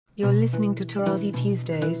You're listening to Tarazi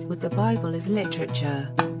Tuesdays with the Bible as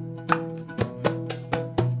Literature.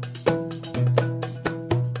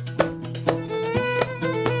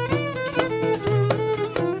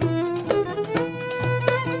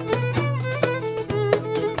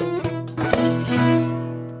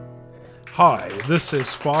 Hi, this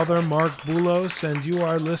is Father Mark Boulos, and you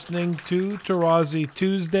are listening to Tarazi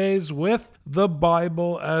Tuesdays with the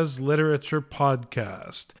Bible as Literature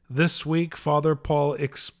podcast. This week, Father Paul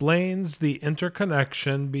explains the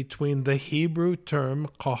interconnection between the Hebrew term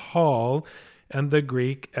qahal and the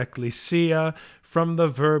Greek Ecclesia from the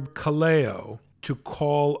verb kaleo, to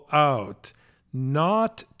call out,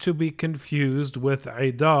 not to be confused with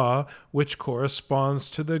ʿedah, which corresponds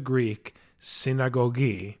to the Greek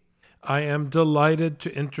synagōgē. I am delighted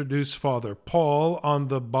to introduce Father Paul on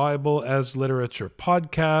the Bible as Literature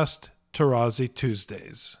podcast, Tarazi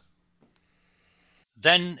Tuesdays.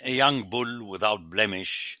 Then a young bull without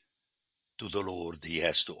blemish to the Lord he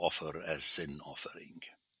has to offer as sin offering.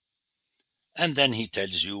 And then he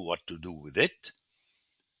tells you what to do with it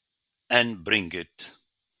and bring it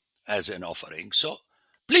as an offering. So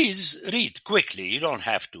please read quickly. You don't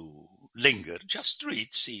have to linger. Just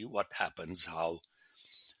read, see what happens, how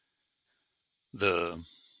the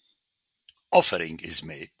offering is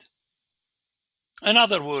made.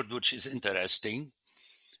 Another word which is interesting,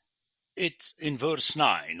 it's in verse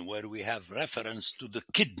 9 where we have reference to the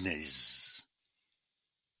kidneys.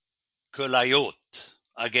 Kaleo.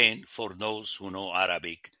 Again, for those who know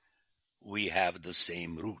Arabic, we have the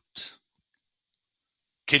same root.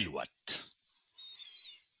 Kilwat,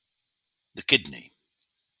 the kidney.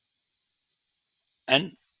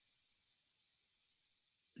 And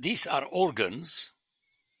these are organs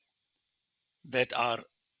that are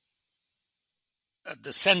at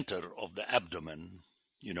the center of the abdomen,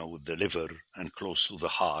 with the liver and close to the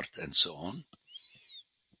heart and so on.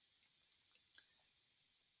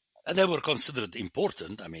 And they were considered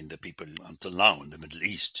important. The people until now in the Middle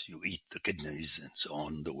East, you eat the kidneys and so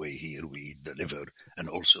on, the way here we eat the liver, and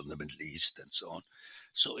also in the Middle East and so on.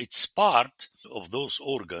 So it's part of those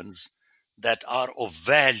organs that are of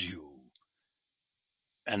value.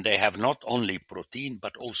 And they have not only protein,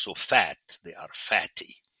 but also fat. They are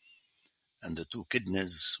fatty. And the two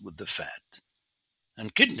kidneys with the fat.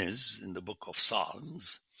 And kidneys in the book of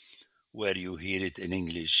Psalms, where you hear it in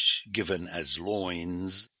English given as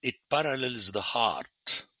loins, it parallels the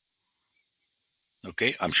heart.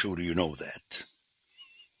 Okay, I'm sure you know that.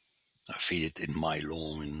 I feel it in my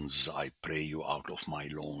loins, I pray you out of my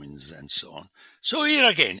loins, and so on. So here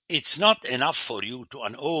again, it's not enough for you to,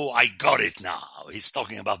 I got it now. He's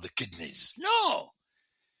talking about the kidneys. No.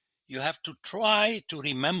 You have to try to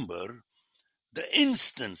remember the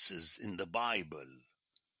instances in the Bible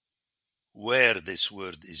where this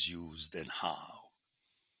word is used and how.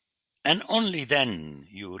 And only then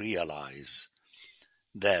you realize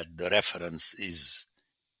that the reference is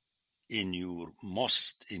in your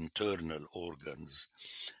most internal organs,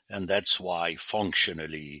 and that's why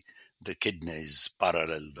functionally the kidneys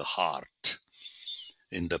parallel the heart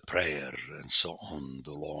in the prayer and so on,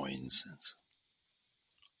 the loins and so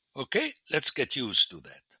on. Okay, let's get used to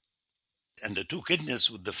that. And the two kidneys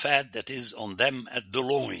with the fat that is on them at the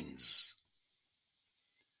loins.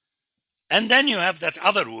 And then you have that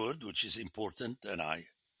other word which is important, and I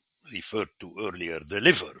referred to earlier, the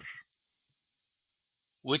liver,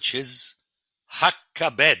 which is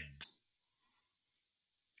hakabed.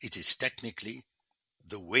 It is technically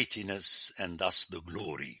the weightiness and thus the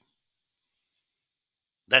glory.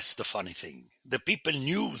 That's the funny thing. The people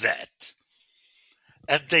knew that.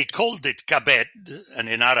 And they called it kabed, and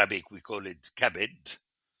in Arabic we call it kabed.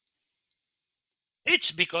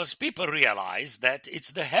 It's because people realize that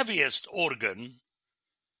it's the heaviest organ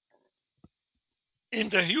in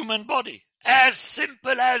the human body. As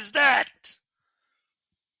simple as that.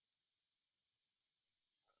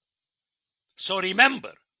 So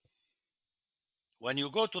remember, when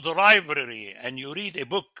you go to the library and you read a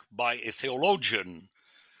book by a theologian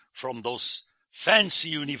from those fancy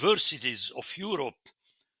universities of Europe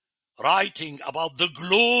writing about the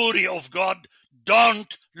glory of God,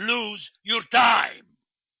 don't lose your time.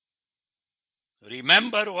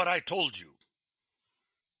 Remember what I told you.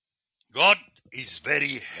 God is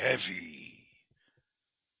very heavy.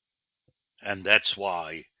 And that's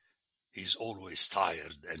why he's always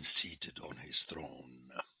tired and seated on his throne.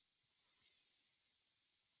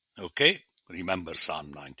 Okay? Remember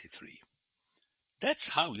Psalm 93. That's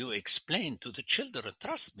how you explain to the children.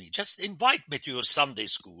 Trust me, just invite me to your Sunday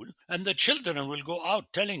school and the children will go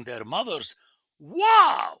out telling their mothers,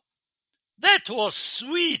 wow, that was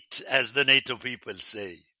sweet, as the native people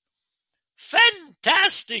say. Fantastic.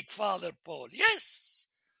 fantastic, Father Paul. Yes,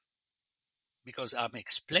 because I'm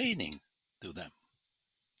explaining to them.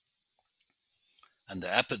 And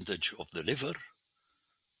the appendage of the liver,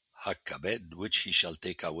 hakabed, which he shall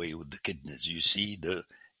take away with the kidneys. You see the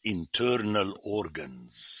internal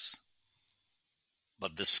organs.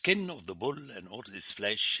 But the skin of the bull and all his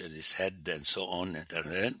flesh and his head and so on,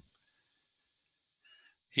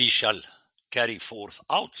 he shall carry forth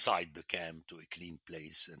outside the camp to a clean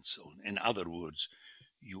place and so on. In other words,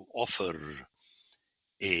 you offer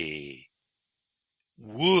a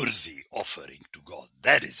worthy offering to God.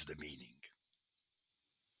 That is the meaning.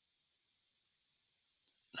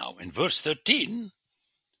 Now, in verse 13,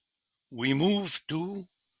 we move to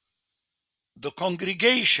the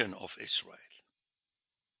congregation of Israel.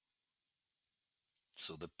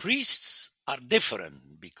 So the priests are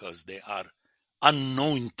different because they are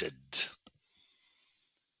anointed.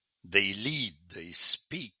 They lead, they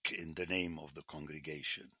speak in the name of the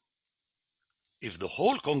congregation. If the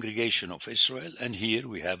whole congregation of Israel, and here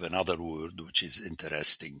we have another word which is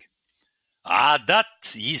interesting, ʿedah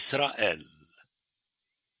Yisrael.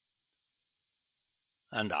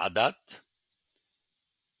 And ʿedah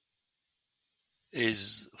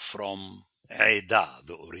is from ʿedah,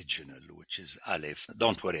 the original, which is aleph.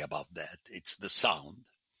 Don't worry about that. It's the sound.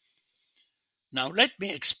 Now let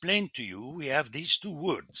me explain to you. We have these two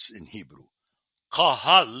words in Hebrew.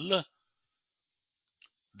 Qahal,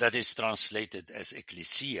 that is translated as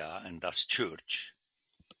Ecclesia and thus church.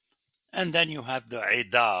 And then you have the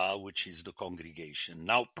ʿedah, which is the congregation.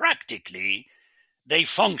 Now practically, they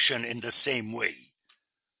function in the same way.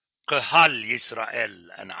 qahal Yisrael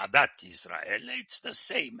and ʿedah Yisrael, it's the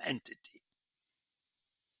same entity.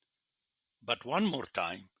 But one more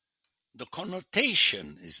time, the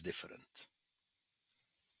connotation is different.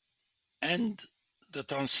 And the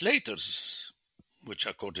translators, which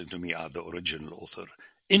according to me are the original author,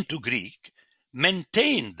 into Greek,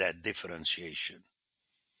 maintained that differentiation.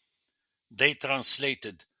 They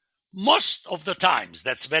translated most of the times,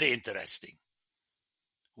 that's very interesting,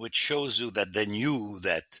 which shows you that they knew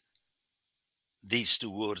that these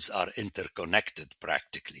two words are interconnected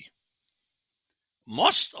practically.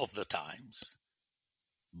 Most of the times,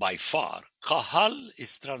 by far, qahal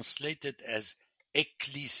is translated as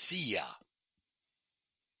Ecclesia.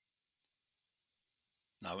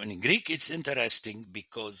 Now in Greek it's interesting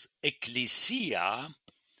because Ecclesia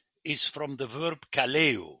is from the verb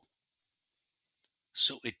kaleo.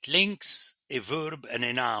 So it links a verb and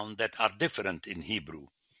a noun that are different in Hebrew.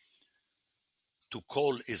 To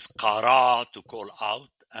call is qara, to call out,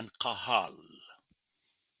 and qahal.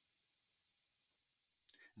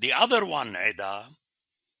 The other one, ʿedah,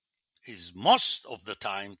 is most of the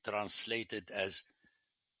time translated as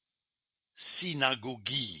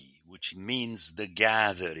synagōgē, which means the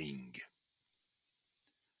gathering.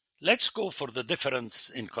 Let's go for the difference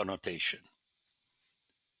in connotation.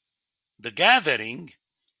 The gathering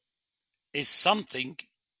is something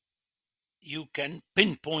you can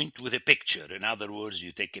pinpoint with a picture. In other words,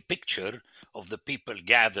 you take a picture of the people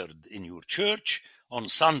gathered in your church on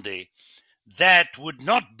Sunday. That would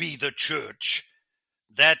not be the church.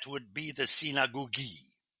 That would be the synagōgē.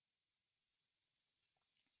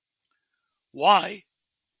 Why?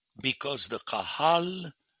 Because the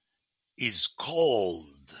qahal is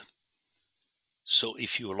called. So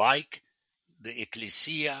if you like, the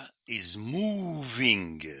ecclesia is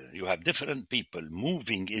moving. You have different people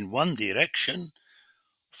moving in one direction,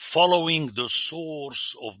 following the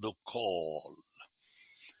source of the call.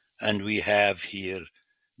 And we have here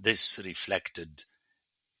this reflected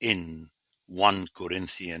in 1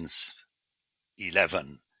 Corinthians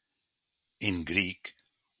 11 in Greek.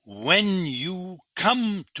 When you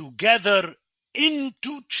come together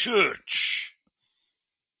into church,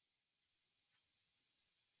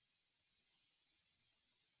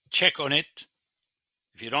 check on it.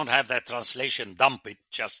 If you don't have that translation, dump it.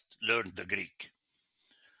 Just learn the Greek.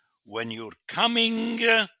 When you're coming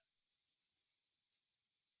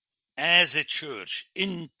as a church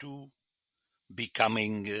into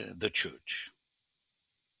becoming the church.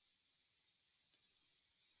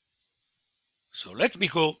 So let me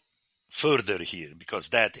go further here, because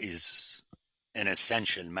that is an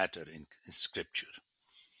essential matter in Scripture.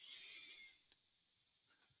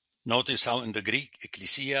 Notice how in the Greek,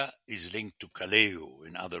 ecclesia is linked to kaleo.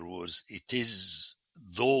 In other words, it is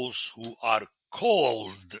those who are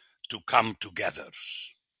called to come together.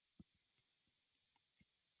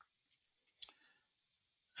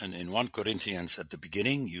 And in 1 Corinthians at the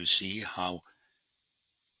beginning, you see how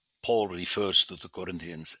Paul refers to the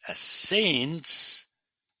Corinthians as saints,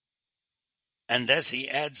 and as he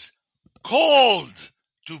adds, called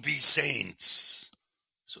to be saints.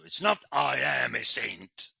 So it's not I am a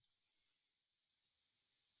saint.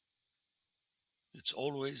 It's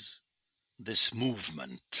always this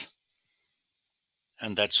movement.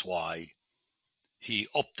 And that's why he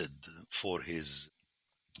opted for his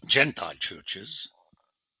Gentile churches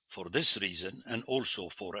for this reason, and also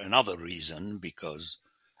for another reason, because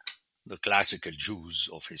the classical Jews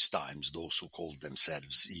of his times, those who called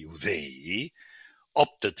themselves Iudei,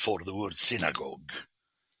 opted for the word synagogue.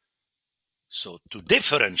 So to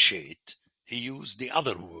differentiate, he used the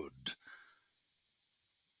other word.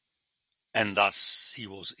 And thus he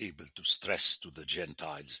was able to stress to the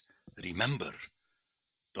Gentiles, remember,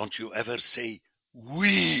 don't you ever say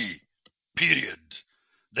we, period.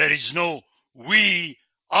 There is no we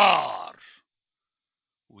are.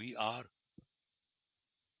 We are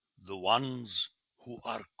the ones who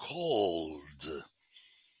are called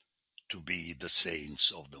to be the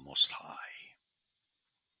saints of the Most High.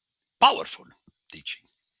 Powerful teaching.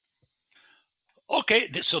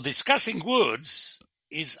 Okay, so discussing words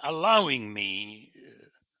is allowing me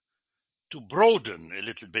to broaden a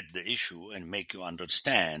little bit the issue and make you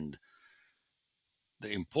understand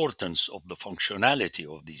the importance of the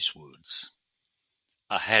functionality of these words.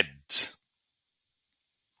 Ahead.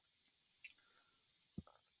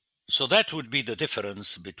 So that would be the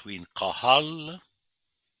difference between qahal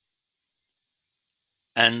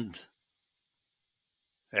and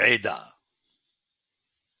ʿedah,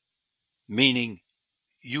 meaning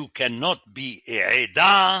you cannot be a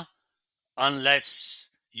ʿedah unless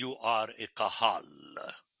you are a qahal.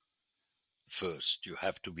 First, you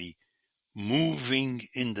have to be moving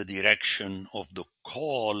in the direction of the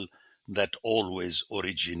call that always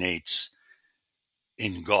originates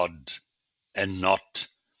in God and not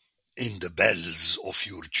in the bells of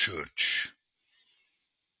your church,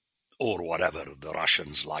 or whatever the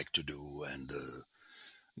Russians like to do and the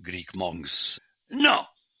Greek monks. No,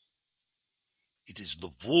 it is the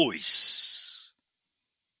voice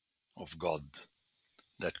of God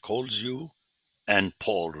that calls you, and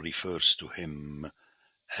Paul refers to him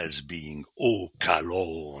as being O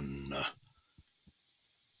kalon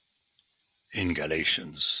in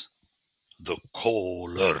Galatians, the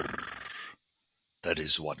caller. That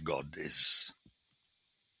is what God is.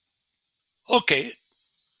 Okay,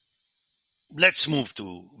 let's move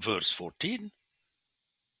to verse 14.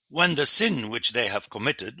 When the sin which they have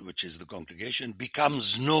committed, which is the congregation,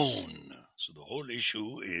 becomes known. So the whole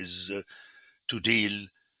issue is to deal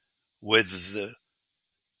with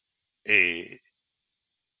a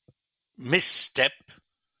misstep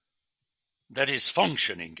that is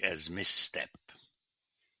functioning as misstep.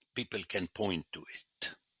 People can point to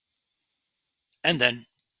it. And then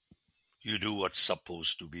you do what's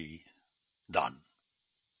supposed to be done.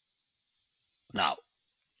 Now,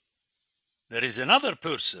 there is another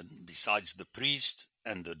person besides the priest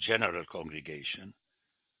and the general congregation,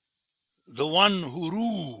 the one who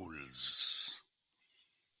rules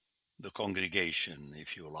the congregation,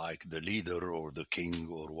 if you like, the leader or the king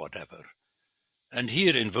or whatever. And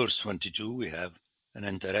here in verse 22 we have an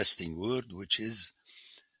interesting word, which is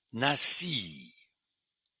nasi.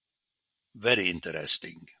 Very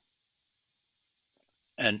interesting.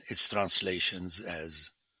 And its translations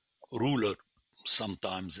as ruler,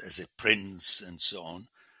 sometimes as a prince and so on,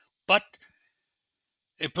 but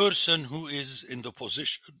a person who is in the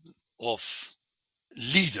position of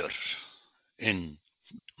leader in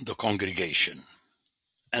the congregation.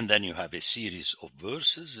 And then you have a series of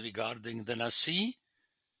verses regarding the nasi.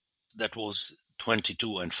 That was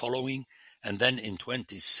 22 and following. And then in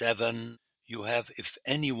 27, you have if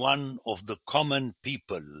any one of the common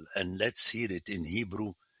people, and let's hear it in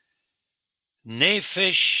Hebrew,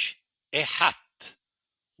 nefesh ehat,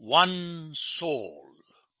 one soul,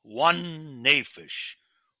 one nefesh,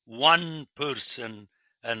 one person,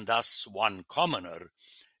 and thus one commoner,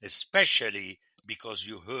 especially because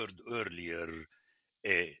you heard earlier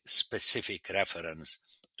a specific reference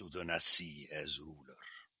to the nasi as ruler.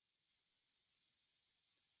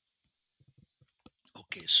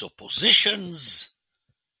 Okay, so positions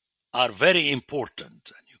are very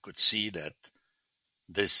important, and you could see that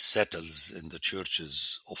this settles in the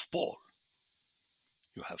churches of Paul.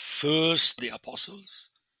 You have first the apostles,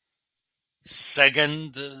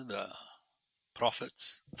 second the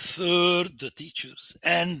prophets, third the teachers,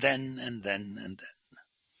 and then.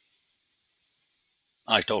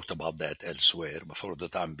 I talked about that elsewhere, but for the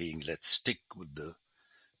time being, let's stick with the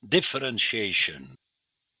differentiation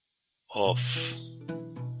of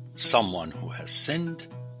someone who has sinned,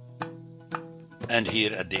 and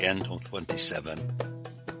here at the end of 27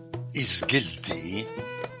 is guilty,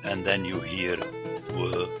 and then you hear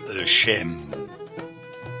Shem,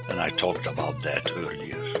 and I talked about that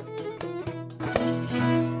earlier.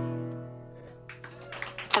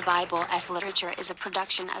 The Bible as Literature is a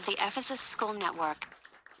production of the Ephesus School Network.